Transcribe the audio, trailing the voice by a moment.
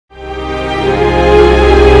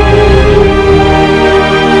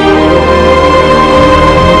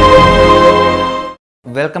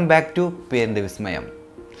Welcome back to പേരിൻ്റെ വിസ്മയം.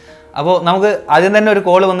 അപ്പോൾ നമുക്ക് ആദ്യം തന്നെ ഒരു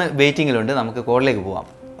കോൾ വന്ന് വെയിറ്റിങ്ങിലുണ്ട്, നമുക്ക് കോളിലേക്ക് പോവാം.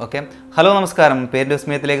 ഓക്കെ, ഹലോ നമസ്കാരം, പേരിൻ്റെ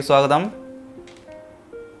വിസ്മയത്തിലേക്ക് സ്വാഗതം.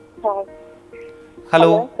 ഹലോ,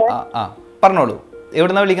 ആ പറഞ്ഞോളൂ,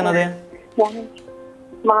 എവിടുന്നാണ് വിളിക്കുന്നത്?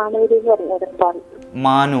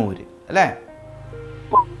 മാനൂര് അല്ലേ?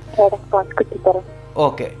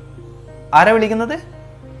 ഓക്കെ, ആരാ വിളിക്കുന്നത്?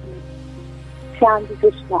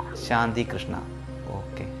 ശാന്തി കൃഷ്ണ.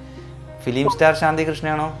 ഓക്കെ, ഫിലിം സ്റ്റാർ ശാന്തി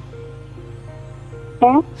കൃഷ്ണയാണോ?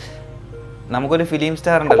 നമുക്കൊരു ഫിലിം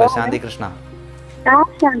സ്റ്റാർ ഉണ്ടല്ലോ, ശാന്തി കൃഷ്ണ.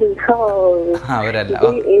 അവരല്ല.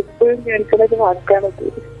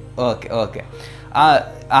 ഓക്കെ ഓക്കെ,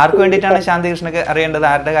 ആർക്ക് വേണ്ടിയിട്ടാണ് ശാന്തി കൃഷ്ണക്ക് അറിയേണ്ടത്?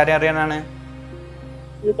 ആരുടെ കാര്യം അറിയാനാണ്?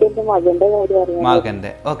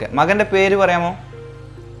 മകന്റെ. ഓക്കെ, മകന്റെ പേര് പറയാമോ?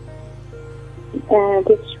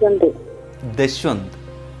 ദശ്വന്ത്.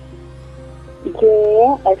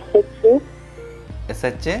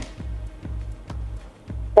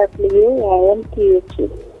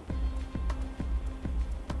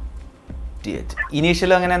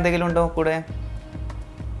 ഇനീഷ്യൽ അങ്ങനെ എന്തെങ്കിലും ഉണ്ടോ കൂടെ?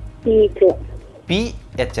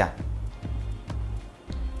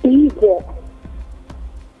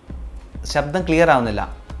 ശബ്ദം ക്ലിയർ ആവുന്നില്ല.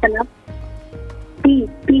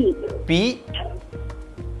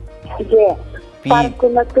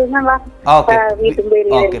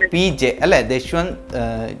 PJ അല്ലെ?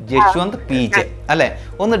 ജശ്വന്ത് PJ അല്ലെ?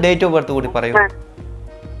 ഒന്ന് ഡേറ്റ് ഓഫ് ബർത്ത് കൂടി പറയൂ.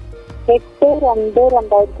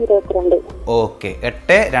 ഓക്കെ,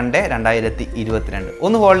 8/2/2022.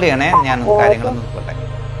 ഒന്ന് ഹോൾഡ് ചെയ്യണേ, ഞാൻ കാര്യങ്ങളൊന്നും നോക്കട്ടെ.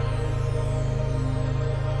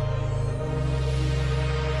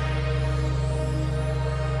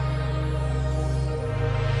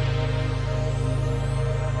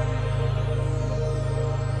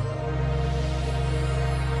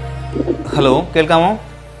 ഹലോ, കേൾക്കാമോ?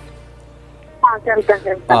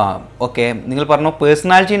 ഓക്കെ, നിങ്ങൾ പറഞ്ഞു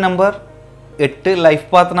personality number 8, life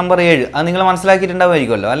path number 7. അത് നിങ്ങൾ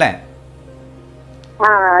മനസ്സിലാക്കിയിട്ടുണ്ടാവുമായിരിക്കുമല്ലോ അല്ലേ?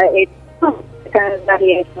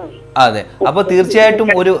 അതെ, അപ്പോൾ തീർച്ചയായിട്ടും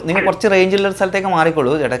നിങ്ങൾ കുറച്ച് റേഞ്ചുള്ള സ്ഥലത്തേക്ക്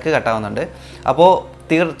മാറിക്കോളൂ, ഇടയ്ക്ക് കട്ടാവുന്നുണ്ട്. അപ്പോൾ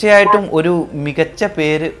തീർച്ചയായിട്ടും ഒരു മികച്ച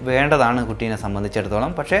പേര് വേണ്ടതാണ് കുട്ടീനെ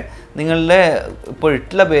സംബന്ധിച്ചിടത്തോളം. പക്ഷേ നിങ്ങളുടെ ഇപ്പോൾ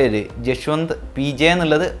ഇട്ടുള്ള പേര് ജശ്വന്ത് PJ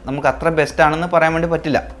എന്നുള്ളത് നമുക്ക് അത്ര ബെസ്റ്റ് ആണെന്ന് പറയാൻ വേണ്ടി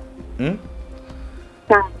പറ്റില്ല.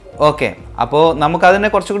 ഓക്കെ, അപ്പോൾ നമുക്കതിനെ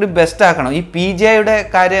കുറച്ചുകൂടി ബെസ്റ്റ് ആക്കണം. ഈ PJയുടെ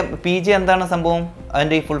കാര്യം, PJ എന്താണ് സംഭവം?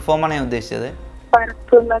 അതിന്റെ ഈ ഫുൾ ഫോം ആണ് ഞാൻ ഉദ്ദേശിച്ചത്.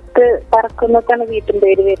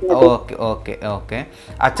 ഓക്കെ ഓക്കെ ഓക്കെ,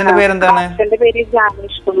 അച്ഛന്റെ പേരെന്താണ്?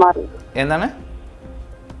 എന്താണ്?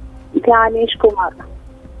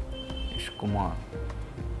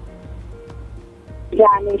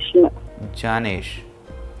 ജാനേഷ്.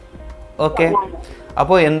 ഓക്കെ,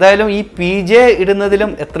 അപ്പോൾ എന്തായാലും ഈ PJ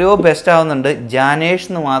ഇടുന്നതിലും എത്രയോ ബെസ്റ്റ് ആവുന്നുണ്ട്. ജാനേഷ്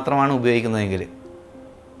എന്ന് മാത്രമാണ് ഉപയോഗിക്കുന്നതെങ്കിൽ.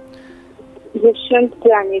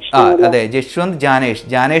 അതെ, ജശ്വന്ത് ജാനേഷ്.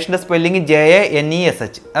 ജാനേഷിന്റെ സ്പെല്ലിംഗ്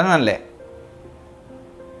JANESH അതാണല്ലേ?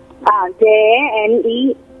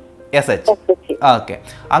 ഓക്കെ,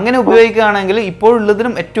 അങ്ങനെ ഉപയോഗിക്കുകയാണെങ്കിൽ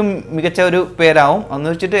ഇപ്പോഴുള്ളതിനും ഏറ്റവും മികച്ച ഒരു പേരാവും. എന്ന്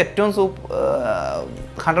വെച്ചിട്ട് ഏറ്റവും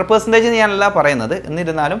 100% ഞാനല്ല പറയുന്നത്,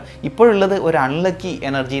 എന്നിരുന്നാലും ഇപ്പോഴുള്ളത് ഒരു അൺലക്കി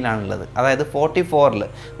എനർജിയിലാണുള്ളത്. അതായത് 44-ൽ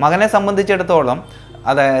മകനെ സംബന്ധിച്ചിടത്തോളം,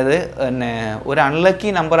 അതായത് പിന്നെ ഒരു അൺലക്കി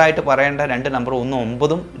നമ്പറായിട്ട് പറയേണ്ട 2 നമ്പർ, 1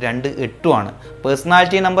 9-ഉം 2 8-ഉം ആണ്.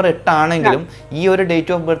 പേഴ്സണാലിറ്റി നമ്പർ 8 ആണെങ്കിലും ഈ ഒരു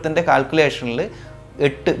ഡേറ്റ് ഓഫ് ബർത്തിൻ്റെ കാൽക്കുലേഷനിൽ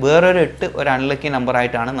 8 വേറൊരു 8 ഒരു അൺലക്കി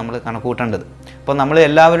നമ്പറായിട്ടാണ് നമ്മൾ കണക്കൂട്ടേണ്ടത്. അപ്പോൾ നമ്മൾ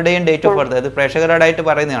എല്ലാവരുടെയും ഡേറ്റ് ഓഫ് ബർത്ത്, അത് പ്രേക്ഷകരോടായിട്ട്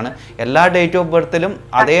പറയുന്നതാണ്, എല്ലാ ഡേറ്റ് ഓഫ് ബർത്തിലും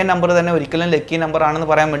അതേ നമ്പർ തന്നെ ഒരിക്കലും ലക്കി നമ്പർ ആണെന്ന്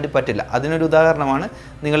പറയാൻ വേണ്ടി പറ്റില്ല. അതിനൊരു ഉദാഹരണമാണ്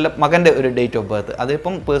നിങ്ങളുടെ മകൻ്റെ ഒരു ഡേറ്റ് ഓഫ് ബർത്ത്.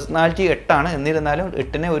 അതിപ്പം പേഴ്സണാലിറ്റി 8 ആണ്, എന്നിരുന്നാലും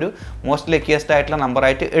 8-നെ ഒരു മോസ്റ്റ് ലക്കിയസ്റ്റ് ആയിട്ടുള്ള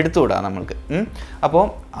നമ്പറായിട്ട് എടുത്തുവിടാം നമ്മൾക്ക്. അപ്പോൾ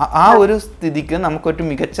ആ ഒരു സ്ഥിതിക്ക് നമുക്കൊരു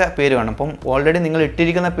മികച്ച പേര് വേണം. അപ്പം ഓൾറെഡി നിങ്ങൾ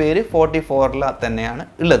ഇട്ടിരിക്കുന്ന പേര് 44-ൽ തന്നെയാണ്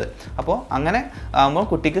ഉള്ളത്. അപ്പോൾ അങ്ങനെ ആകുമ്പോൾ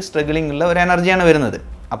കുട്ടിക്ക് സ്ട്രഗിളിംഗ് ഉള്ള ഒരു എനർജിയാണ് വരുന്നത്.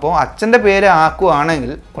 അപ്പോൾ അച്ഛൻ്റെ പേര്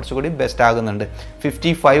ആക്കുകയാണെങ്കിൽ കുറച്ചുകൂടി ബെസ്റ്റ് ആകുന്നുണ്ട്.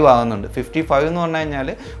 55 ആകുന്നുണ്ട്. 55 എന്ന് പറഞ്ഞു കഴിഞ്ഞാൽ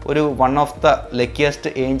ഒരു 1 ഓഫ് ദ ലക്കിയസ്റ്റ്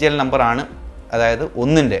ഏഞ്ചൽ നമ്പറാണ്. അതായത്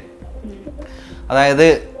 1-ൻ്റെ, അതായത്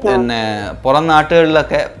പിന്നെ പുറം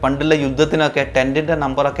നാട്ടുകളിലൊക്കെ പണ്ടുള്ള യുദ്ധത്തിനൊക്കെ ടെൻറ്റിൻ്റെ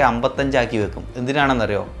നമ്പറൊക്കെ 55 ആക്കി വെക്കും.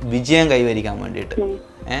 എന്തിനാണെന്നറിയോ? വിജയം കൈവരിക്കാൻ വേണ്ടിയിട്ട്.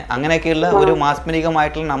 അങ്ങനെയൊക്കെയുള്ള ഒരു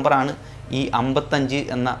മാസ്മരികമായിട്ടുള്ള നമ്പറാണ് ഈ 55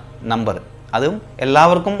 എന്ന നമ്പർ. അതും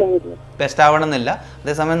എല്ലാവർക്കും ബെസ്റ്റ് ആവണമെന്നില്ല.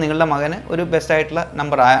 അതേസമയം നിങ്ങളുടെ മകന് ഒരു ബെസ്റ്റ് ആയിട്ടുള്ള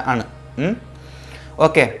നമ്പർ ആണ്.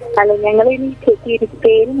 ഓക്കെ,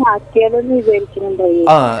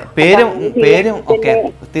 പേരും ഓക്കെ,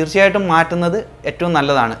 തീർച്ചയായിട്ടും മാറ്റുന്നത് ഏറ്റവും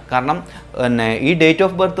നല്ലതാണ്. കാരണം പിന്നെ ഈ ഡേറ്റ്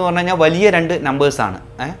ഓഫ് ബർത്ത് എന്ന് പറഞ്ഞു കഴിഞ്ഞാൽ വലിയ 2 നമ്പേഴ്സാണ്.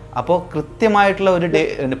 അപ്പോൾ കൃത്യമായിട്ടുള്ള ഒരു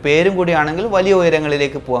പേരും കൂടിയാണെങ്കിൽ വലിയ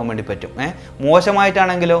ഉയരങ്ങളിലേക്ക് പോകാൻ വേണ്ടി പറ്റും.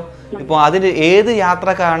 മോശമായിട്ടാണെങ്കിലോ ഇപ്പോൾ അതിൽ ഏത്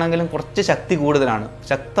യാത്രക്കാണെങ്കിലും കുറച്ച് ശക്തി കൂടുതലാണ്.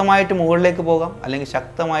 ശക്തമായിട്ട് മുകളിലേക്ക് പോകാം, അല്ലെങ്കിൽ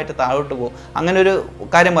ശക്തമായിട്ട് താഴോട്ട് പോകും. അങ്ങനെ ഒരു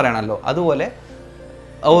കാര്യം പറയണമല്ലോ. അതുപോലെ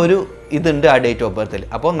ഒരു ഇതുണ്ട് ആ ഡേറ്റ് ഓഫ് ബർത്തിൽ.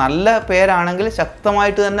 അപ്പോൾ നല്ല പേരാണെങ്കിൽ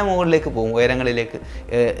ശക്തമായിട്ട് തന്നെ മുകളിലേക്ക് പോകും, ഉയരങ്ങളിലേക്ക്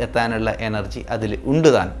എത്താനുള്ള എനർജി അതിൽ ഉണ്ട്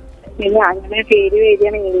താൻ.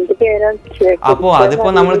 അപ്പോൾ അതിപ്പോ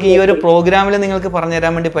നമ്മൾക്ക് ഈ ഒരു പ്രോഗ്രാമിൽ നിങ്ങൾക്ക് പറഞ്ഞു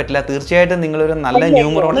തരാൻ വേണ്ടി പറ്റില്ല. തീർച്ചയായിട്ടും നിങ്ങളൊരു നല്ല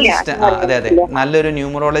ന്യൂമറോളജിസ്റ്റ്, അതെ അതെ, നല്ലൊരു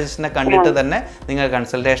ന്യൂമറോളജിസ്റ്റിനെ കണ്ടിട്ട് തന്നെ നിങ്ങൾ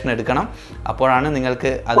കൺസൾട്ടേഷൻ എടുക്കണം. അപ്പോഴാണ്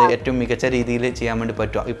നിങ്ങൾക്ക് അത് ഏറ്റവും മികച്ച രീതിയിൽ ചെയ്യാൻ വേണ്ടി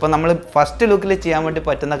പറ്റുക. ഇപ്പൊ നമ്മൾ ഫസ്റ്റ് ലുക്കിൽ ചെയ്യാൻ വേണ്ടി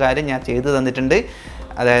പറ്റുന്ന കാര്യം ഞാൻ ചെയ്തു തന്നിട്ടുണ്ട്.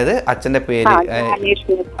 അതായത് അച്ഛന്റെ പേര്,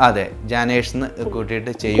 അതെ, ജാനേഷ് എന്ന്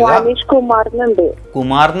കൂട്ടിയിട്ട് ചെയ്യുക.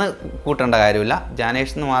 കുമാറിന് കൂട്ടേണ്ട കാര്യമില്ല,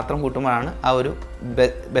 ജാനേഷ് എന്ന് മാത്രം കൂട്ടുമ്പോഴാണ് ആ ഒരു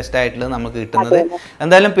ബെസ്റ്റ് ആയിട്ടുള്ളത് നമുക്ക് കിട്ടുന്നത്.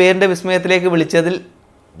 എന്തായാലും പേരിന്റെ വിസ്മയത്തിലേക്ക് വിളിച്ചതിൽ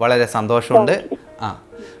വളരെ സന്തോഷമുണ്ട്.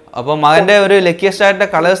 അപ്പോൾ മകന്റെ ഒരു ലക്കിയസ്റ്റ് ആയിട്ടുള്ള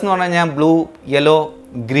കളേഴ്സ് എന്ന് പറഞ്ഞാൽ ഞാൻ ബ്ലൂ, യെല്ലോ,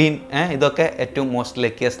 ഗ്രീൻ, ഇതൊക്കെ ഏറ്റവും മോസ്റ്റ്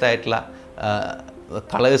ലക്കിയസ്റ്റ് ആയിട്ടുള്ള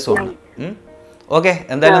കളേഴ്സുമാണ്. ഓക്കെ,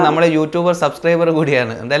 എന്തായാലും നമ്മുടെ യൂട്യൂബർ സബ്സ്ക്രൈബർ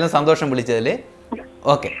കൂടിയാണ്. എന്തായാലും സന്തോഷം വിളിച്ചതിൽ.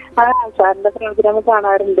 ഓക്കെ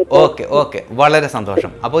ഓക്കെ ഓക്കെ, വളരെ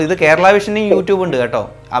സന്തോഷം. അപ്പോൾ ഇത് കേരള വിഷനും യൂട്യൂബ് ഉണ്ട് കേട്ടോ,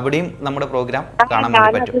 അവിടെയും നമ്മുടെ പ്രോഗ്രാം കാണാൻ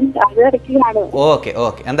വേണ്ടി പറ്റും. ഓക്കെ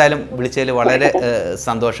ഓക്കെ, എന്തായാലും വിളിച്ചതിൽ വളരെ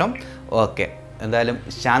സന്തോഷം. ഓക്കെ, എന്തായാലും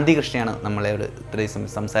ശാന്തി കൃഷ്ണയാണ് നമ്മളോട് ഇത്രയും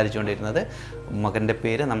സംസാരിച്ചുകൊണ്ടിരുന്നത്. മകൻ്റെ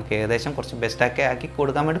പേര് നമുക്ക് ഏകദേശം കുറച്ച് ബെസ്റ്റാക്കി ആക്കി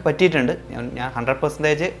കൊടുക്കാൻ വേണ്ടി പറ്റിയിട്ടുണ്ട്. ഞാൻ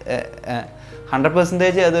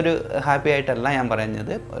 100% അതൊരു ഹാപ്പി ആയിട്ടല്ല ഞാൻ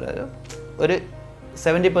പറയുന്നത്, ഒരു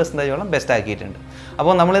 70% ബെസ്റ്റ് ആക്കിയിട്ടുണ്ട്.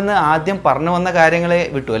 അപ്പോൾ നമ്മളിന്ന് ആദ്യം പറഞ്ഞു വന്ന കാര്യങ്ങളെ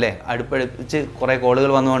വിട്ടു അല്ലേ, അടുപ്പടുപ്പിച്ച് കുറേ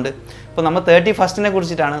കോളുകൾ വന്നുകൊണ്ട്. ഇപ്പോൾ നമ്മൾ 31st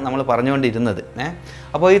കുറിച്ചിട്ടാണ് നമ്മൾ പറഞ്ഞുകൊണ്ടിരുന്നത്.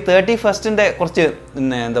 അപ്പോൾ ഈ 31st കുറച്ച്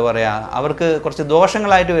എന്താ പറയുക, അവർക്ക് കുറച്ച്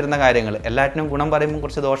ദോഷങ്ങളായിട്ട് വരുന്ന കാര്യങ്ങൾ, എല്ലാറ്റിനും ഗുണം പറയുമ്പോൾ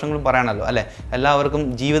കുറച്ച് ദോഷങ്ങളും പറയണമല്ലോ അല്ലേ. എല്ലാവർക്കും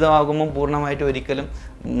ജീവിതമാകുമ്പോൾ പൂർണ്ണമായിട്ട് ഒരിക്കലും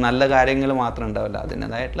നല്ല കാര്യങ്ങൾ മാത്രം ഉണ്ടാവില്ല,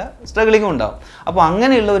 അതിൻ്റെതായിട്ടുള്ള സ്ട്രഗിളിങ്ങും ഉണ്ടാവും. അപ്പോൾ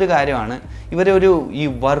അങ്ങനെയുള്ള ഒരു കാര്യമാണ് ഇവരൊരു ഈ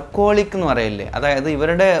വർക്കോളിക് എന്ന് പറയില്ലേ, അതായത്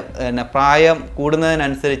ഇവരുടെ പ്രായം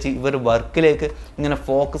കൂടുന്നതിനനുസരിച്ച് ഇവർ വർക്കിലേക്ക് ഇങ്ങനെ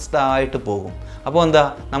ഫോക്കസ്ഡ് ആയിട്ട് പോകും. അപ്പോൾ എന്താ,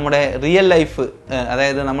 നമ്മുടെ റിയൽ ലൈഫ്,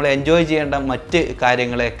 അതായത് നമ്മൾ എൻജോയ് ചെയ്യേണ്ട മറ്റ്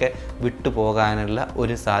കാര്യങ്ങളെയൊക്കെ വിട്ടു പോകാനുള്ള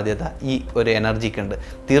ഒരു സാധ്യത ഈ ഒരു എനർജിക്കുണ്ട്.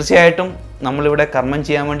 തീർച്ചയായിട്ടും നമ്മളിവിടെ കർമ്മം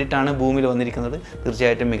ചെയ്യാൻ വേണ്ടിയിട്ടാണ് ഭൂമിയിൽ വന്നിരിക്കുന്നത്.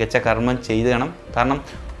 തീർച്ചയായിട്ടും മികച്ച കർമ്മം ചെയ്യണം. കാരണം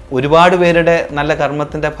ഒരുപാട് പേരുടെ നല്ല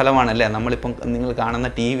കർമ്മത്തിൻ്റെ ഫലമാണല്ലേ നമ്മളിപ്പം നിങ്ങൾ കാണുന്ന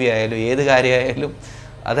TV ആയാലും ഏത് കാര്യമായാലും.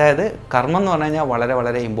 അതായത് കർമ്മം എന്ന് പറഞ്ഞു കഴിഞ്ഞാൽ വളരെ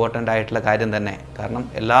വളരെ ഇമ്പോർട്ടൻ്റ് ആയിട്ടുള്ള കാര്യം തന്നെ. കാരണം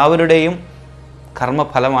എല്ലാവരുടെയും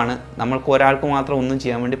കർമ്മഫലമാണ്, നമ്മൾക്ക് ഒരാൾക്ക് മാത്രം ഒന്നും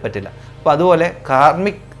ചെയ്യാൻ വേണ്ടി പറ്റില്ല. അപ്പോൾ അതുപോലെ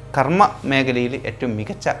കർമ്മ മേഖലയിൽ ഏറ്റവും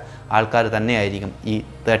മികച്ച ആൾക്കാർ തന്നെയായിരിക്കും ഈ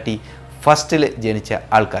 31st ജനിച്ച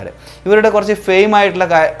ആൾക്കാർ. ഇവരുടെ കുറച്ച് ഫെയിം ആയിട്ടുള്ള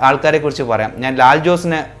ആൾക്കാരെ കുറിച്ച് പറയാം. ഞാൻ ലാൽ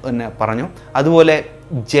ജോസിനെ പറഞ്ഞു, അതുപോലെ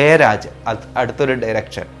ജയരാജ് അടുത്തൊരു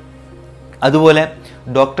ഡയറക്ടർ, അതുപോലെ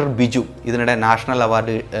ഡോക്ടർ ബിജു ഇതിനിടെ നാഷണൽ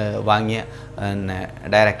അവാർഡ് വാങ്ങിയ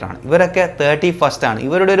ഡയറക്ടറാണ്. ഇവരൊക്കെ 31st ആണ്.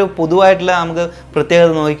 ഇവരുടെ ഒരു പൊതുവായിട്ടുള്ള നമുക്ക്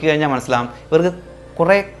പ്രത്യേകത നോക്കിക്കഴിഞ്ഞാൽ മനസ്സിലാവും, ഇവർക്ക്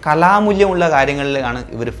കുറേ കലാമൂല്യമുള്ള കാര്യങ്ങളിലാണ്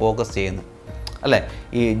ഇവർ ഫോക്കസ് ചെയ്യുന്നത് അല്ലേ.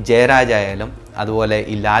 ഈ ജയരാജ് ആയാലും അതുപോലെ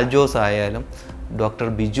ഈ ലാൽ ജോസ് ആയാലും ഡോക്ടർ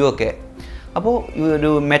ബിജു ഒക്കെ. അപ്പോൾ ഈ ഒരു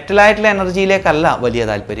മെറ്റലായിട്ടുള്ള എനർജിയിലേക്കല്ല വലിയ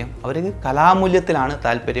താല്പര്യം, അവർക്ക് കലാമൂല്യത്തിലാണ്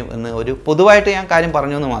താല്പര്യം എന്ന് ഒരു പൊതുവായിട്ട് ഞാൻ കാര്യം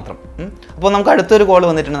പറഞ്ഞു എന്ന് മാത്രം. അപ്പോൾ നമുക്ക് അടുത്തൊരു കോൾ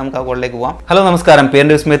വന്നിട്ടുണ്ട്, നമുക്ക് ആ കോളിലേക്ക് പോവാം. ഹലോ, നമസ്കാരം.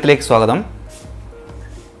 പേരിന്റെ വിസ്മയത്തിലേക്ക് സ്വാഗതം.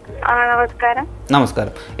 നമസ്കാരം.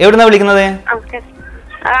 നമസ്കാരം. എവിടുന്നാ വിളിക്കുന്നത്?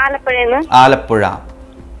 ആലപ്പുഴ.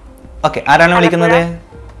 ഓക്കെ, ആരാണ് വിളിക്കുന്നത്?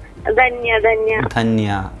 ധന്യ.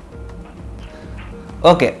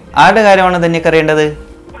 ഓക്കെ, ആരുടെ കാര്യമാണ് ധന്യക്ക് അറിയേണ്ടത്?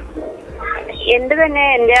 എന്റെ തന്നെ,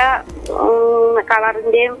 എന്റെ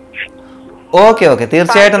കളറിന്റെയും. ഓക്കെ ഓക്കെ,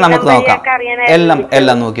 തീർച്ചയായിട്ടും നമുക്ക് നോക്കാം.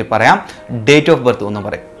 എല്ലാം നോക്കി പറയാം. ഡേറ്റ് ഓഫ് ബർത്ത് ഒന്ന്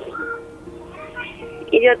പറയും.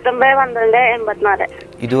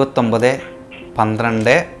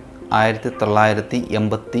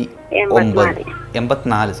 29/12/84.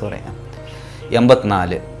 29/12/1984. സോറി,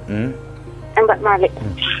 84.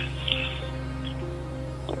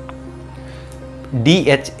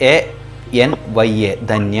 DHANYA,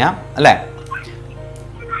 ധന്യ അല്ലേ?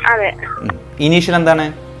 ഇനീഷ്യൽ എന്താണ്?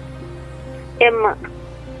 എം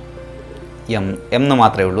എന്ന്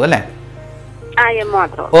മാത്രമേ ഉള്ളൂ അല്ലേ?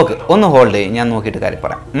 ഓക്കെ, ഒന്ന് ഹോൾഡ് ചെയ്യും, ഞാൻ നോക്കിയിട്ട് കാര്യം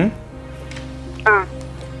പറയാം.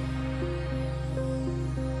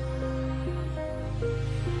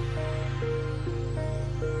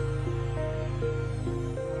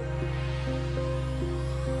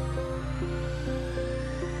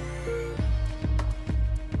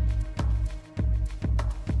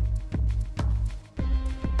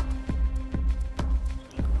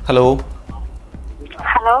 ഹലോ.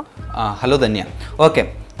 ഹലോ ധന്യ. ഓക്കെ,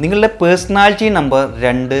 നിങ്ങളുടെ personality number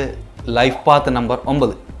 2, life path number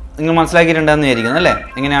 9 നിങ്ങൾ മനസ്സിലാക്കിയിട്ടുണ്ടെന്ന് വിചാരിക്കുന്നു അല്ലേ,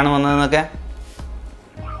 എങ്ങനെയാണ് വന്നതെന്നൊക്കെ?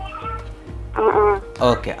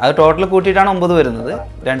 ഓക്കെ, അത് ടോട്ടൽ കൂട്ടിയിട്ടാണ് 9 വരുന്നത്.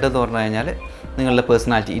 2 എന്ന് പറഞ്ഞു കഴിഞ്ഞാൽ നിങ്ങളുടെ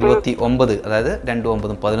പേഴ്സണാലിറ്റി 29, അതായത് 2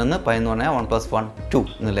 9 11 11 പറഞ്ഞാൽ 1 + 1 2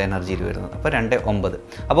 എന്നുള്ള എനർജിയിൽ വരുന്നത്. അപ്പോൾ 2 9.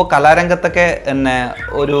 അപ്പോൾ കലാരംഗത്തൊക്കെ എന്നെ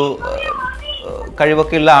ഒരു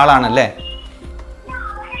കഴിവൊക്കെ ഉള്ള ആളാണല്ലേ?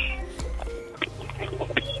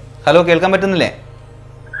 ഹലോ, കേൾക്കാൻ പറ്റുന്നില്ലേ?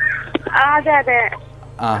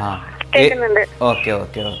 ആഹാ, ഓക്കെ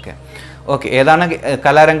ഓക്കെ ഓക്കെ ഓക്കെ. ഏതാണ്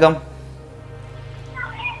കലാരംഗം?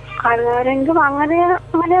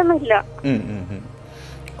 അങ്ങനെയൊന്നുമില്ല.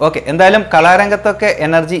 ഓക്കെ, എന്തായാലും കലാരംഗത്തൊക്കെ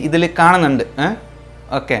എനർജി ഇതിൽ കാണുന്നുണ്ട്.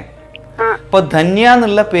 ഓക്കെ, അപ്പോൾ ധന്യ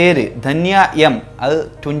എന്നുള്ള പേര്, ധന്യ എം, അത്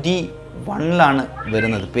 21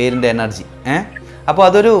 വരുന്നത് പേരിൻ്റെ എനർജി. അപ്പോൾ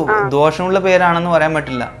അതൊരു ദോഷമുള്ള പേരാണെന്ന് പറയാൻ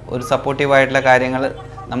പറ്റില്ല. ഒരു സപ്പോർട്ടീവായിട്ടുള്ള കാര്യങ്ങൾ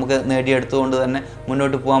നമുക്ക് നേടിയെടുത്തുകൊണ്ട് തന്നെ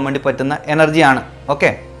മുന്നോട്ട് പോകാൻ വേണ്ടി പറ്റുന്ന എനർജിയാണ്. ഓക്കെ,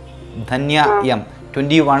 ധന്യ എം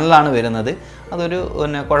 21 വരുന്നത്. അതൊരു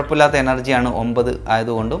പിന്നെ കുഴപ്പമില്ലാത്ത എനർജിയാണ്, 9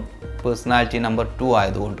 ആയതുകൊണ്ടും പേഴ്സണാലിറ്റി നമ്പർ 2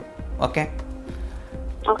 ആയതുകൊണ്ടും. Okay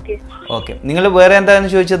okay. നിങ്ങൾ വേറെ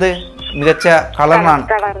എന്താണെന്ന് ചോദിച്ചത്? മികച്ച കളറാണ്.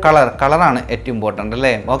 കളറാണ് ഏറ്റവും ഇമ്പോർട്ടൻ്റ്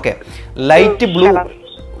അല്ലേ? Okay, light blue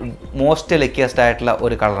most luckiest ആയിട്ടുള്ള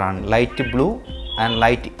ഒരു കളറാണ്. Light blue and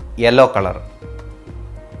light yellow colour.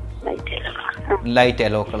 Light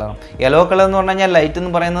yellow colour. Yellow colour എന്ന് പറഞ്ഞു കഴിഞ്ഞാൽ ലൈറ്റ്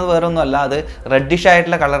എന്ന് പറയുന്നത് വേറെ ഒന്നുമല്ല, അത് റെഡിഷ്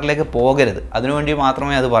ആയിട്ടുള്ള കളറിലേക്ക് പോകരുത്, അതിനുവേണ്ടി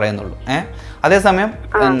മാത്രമേ അത് പറയുന്നുള്ളൂ. അതേസമയം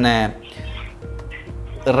പിന്നെ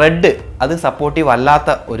റെഡ് അത് സപ്പോർട്ടീവ് അല്ലാത്ത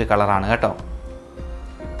ഒരു കളറാണ് കേട്ടോ.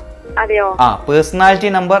 പേഴ്സണാലിറ്റി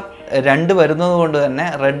നമ്പർ 2 വരുന്നത് കൊണ്ട് തന്നെ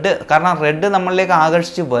റെഡ്, കാരണം റെഡ് നമ്മളിലേക്ക്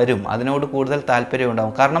ആകർഷിച്ച് വരും, അതിനോട് കൂടുതൽ താല്പര്യം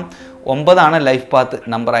ഉണ്ടാവും. കാരണം 9 ലൈഫ് പാത്ത്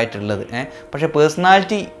നമ്പർ ആയിട്ടുള്ളത്. പക്ഷേ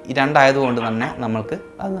പേഴ്സണാലിറ്റി 2 ആയതുകൊണ്ട് തന്നെ നമുക്ക്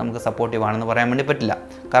സപ്പോർട്ടീവ് ആണെന്ന് പറയാൻ വേണ്ടി പറ്റില്ല.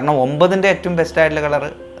 കാരണം 9ൻ്റെ ഏറ്റവും ബെസ്റ്റ് ആയിട്ടുള്ള കളർ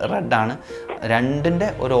റെഡാണ്, 2ൻ്റെ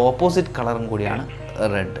ഒരു ഓപ്പോസിറ്റ് കളറും കൂടിയാണ്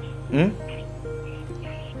റെഡ്.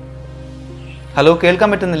 ഹലോ, കേൾക്കാൻ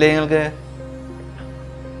പറ്റുന്നില്ലേ നിങ്ങൾക്ക്?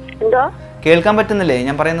 കേൾക്കാൻ പറ്റുന്നില്ലേ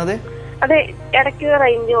ഞാൻ പറയുന്നത്?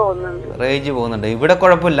 റേഞ്ച് പോകുന്നുണ്ട്. ഇവിടെ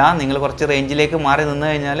കുഴപ്പമില്ല, നിങ്ങൾ കുറച്ച് റേഞ്ചിലേക്ക് മാറി നിന്ന്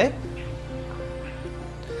കഴിഞ്ഞാൽ.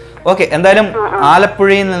 ഓക്കെ, എന്തായാലും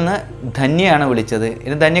ആലപ്പുഴയിൽ നിന്ന് ധന്യയാണ് വിളിച്ചത്.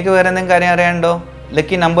 ഇനി ധന്യക്ക് വേറെ എന്തെങ്കിലും കാര്യം അറിയാനുണ്ടോ?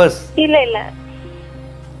 Lucky numbers?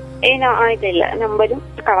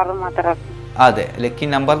 അതെ, ലക്കി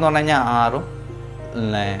നമ്പർ എന്ന് പറഞ്ഞു കഴിഞ്ഞാൽ 6ഉം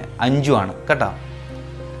 5ഉം ആണ് കേട്ടോ.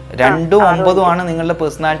 2 9 ആണ് നിങ്ങളുടെ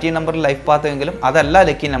പേഴ്സണാലിറ്റി നമ്പർ ലൈഫ് പാത്ത് എങ്കിലും അതല്ല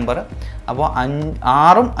ലക്കി നമ്പർ. അപ്പോൾ 6ഉം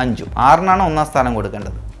 5ഉം, 6നാണ് 1ാം സ്ഥാനം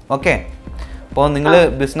കൊടുക്കേണ്ടത്. ഓക്കെ, അപ്പോൾ നിങ്ങൾ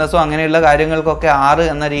ബിസിനസ്സോ അങ്ങനെയുള്ള കാര്യങ്ങൾക്കൊക്കെ 6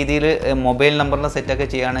 എന്ന രീതിയിൽ മൊബൈൽ നമ്പറിൻ്റെ സെറ്റൊക്കെ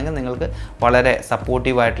ചെയ്യുകയാണെങ്കിൽ നിങ്ങൾക്ക് വളരെ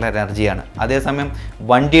സപ്പോർട്ടീവായിട്ടുള്ള എനർജിയാണ്. അതേസമയം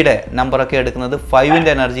വണ്ടിയുടെ നമ്പറൊക്കെ എടുക്കുന്നത്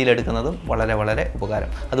 5ൻ്റെ എനർജിയിൽ എടുക്കുന്നതും വളരെ വളരെ ഉപകാരം.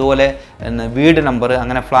 അതുപോലെ വീട് നമ്പർ,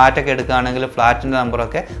 അങ്ങനെ ഫ്ലാറ്റൊക്കെ എടുക്കുകയാണെങ്കിൽ ഫ്ലാറ്റിൻ്റെ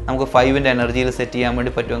നമ്പറൊക്കെ നമുക്ക് 5ൻ്റെ എനർജിയിൽ സെറ്റ് ചെയ്യാൻ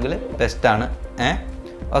വേണ്ടി പറ്റുമെങ്കിൽ ബെസ്റ്റാണ്.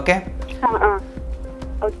 ഓക്കെ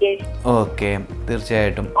ഓക്കെ,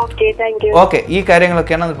 തീർച്ചയായിട്ടും. ഓക്കെ, ഈ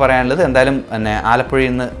കാര്യങ്ങളൊക്കെയാണ് പറയാനുള്ളത്. എന്തായാലും പിന്നെ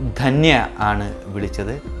ആലപ്പുഴയിൽ നിന്ന് ധന്യ ആണ്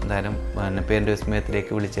വിളിച്ചത്. എന്തായാലും പിന്നെ പേരിൻ്റെ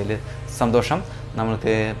വിസ്മയത്തിലേക്ക് വിളിച്ചതിൽ സന്തോഷം.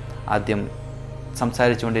 നമുക്ക് ആദ്യം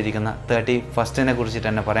സംസാരിച്ചുകൊണ്ടിരിക്കുന്ന 31നെ കുറിച്ചിട്ട്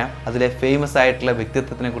തന്നെ പറയാം. അതിലെ ഫേമസ് ആയിട്ടുള്ള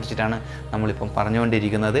വ്യക്തിത്വത്തിനെ കുറിച്ചിട്ടാണ് നമ്മളിപ്പം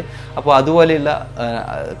പറഞ്ഞുകൊണ്ടിരിക്കുന്നത്. അപ്പോൾ അതുപോലെയുള്ള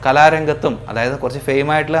കലാരംഗത്തും, അതായത് കുറച്ച്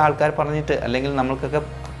ഫെയിമായിട്ടുള്ള ആൾക്കാർ പറഞ്ഞിട്ട്, അല്ലെങ്കിൽ നമ്മൾക്കൊക്കെ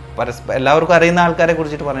എല്ലാവർക്കും അറിയുന്ന ആൾക്കാരെ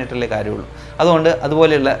കുറിച്ചിട്ട് പറഞ്ഞിട്ടല്ലേ കാര്യമുള്ളൂ. അതുകൊണ്ട്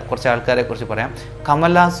അതുപോലെയുള്ള കുറച്ച് ആൾക്കാരെ കുറിച്ച് പറയാം.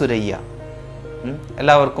 കമല സുരയ്യ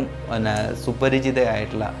എല്ലാവർക്കും പിന്നെ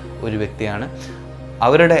സുപരിചിതയായിട്ടുള്ള ഒരു വ്യക്തിയാണ്.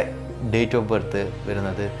 അവരുടെ ഡേറ്റ് ഓഫ് ബർത്ത്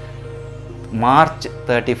വരുന്നത് മാർച്ച്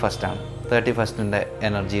 31 ആണ്. 31ൻ്റെ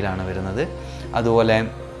എനർജിയിലാണ് വരുന്നത്. അതുപോലെ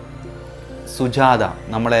സുജാത,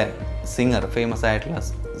 നമ്മളെ സിംഗർ, ഫേമസ് ആയിട്ടുള്ള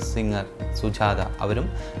സിംഗർ സുജാത, അവരും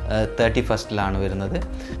 31ലാണ് വരുന്നത്.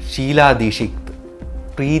 ഷീല ദീക്ഷിത്,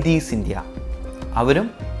 പ്രീതി സിന്ധ്യ, അവരും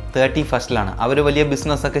 31ലാണ്. അവർ വലിയ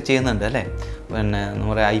ബിസിനസ്സൊക്കെ ചെയ്യുന്നുണ്ട് അല്ലേ. പിന്നെ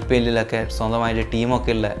നമ്മുടെ IPLലൊക്കെ സ്വന്തമായിട്ട്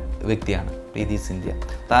ടീമൊക്കെ ഉള്ള വ്യക്തിയാണ് പ്രീതി സിന്ധ്യ.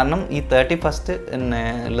 കാരണം ഈ 31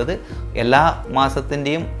 ഉള്ളത് എല്ലാ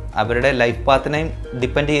മാസത്തിൻ്റെയും അവരുടെ ലൈഫ് പാത്തിനെയും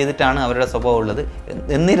ഡിപ്പെൻഡ് ചെയ്തിട്ടാണ് അവരുടെ സ്വഭാവം ഉള്ളത്.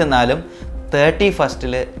 എന്നിരുന്നാലും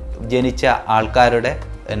 31ൽ ജനിച്ച ആൾക്കാരുടെ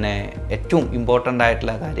പിന്നെ ഏറ്റവും ഇമ്പോർട്ടൻ്റ്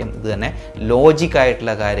ആയിട്ടുള്ള കാര്യം ഇത് തന്നെ,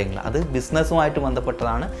 ലോജിക്കായിട്ടുള്ള കാര്യങ്ങൾ, അത് ബിസിനസ്സുമായിട്ട്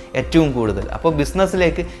ബന്ധപ്പെട്ടതാണ് ഏറ്റവും കൂടുതൽ. അപ്പോൾ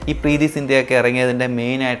ബിസിനസ്സിലേക്ക് ഈ പ്രീതി സിന്ധ്യയൊക്കെ ഇറങ്ങിയതിൻ്റെ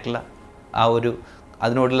മെയിനായിട്ടുള്ള ആ ഒരു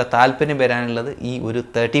അതിനോടുള്ള താല്പര്യം വരാനുള്ളത് ഈ ഒരു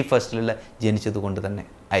 31ലുള്ള ജനിച്ചത് കൊണ്ട് തന്നെ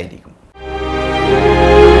ആയിരിക്കും.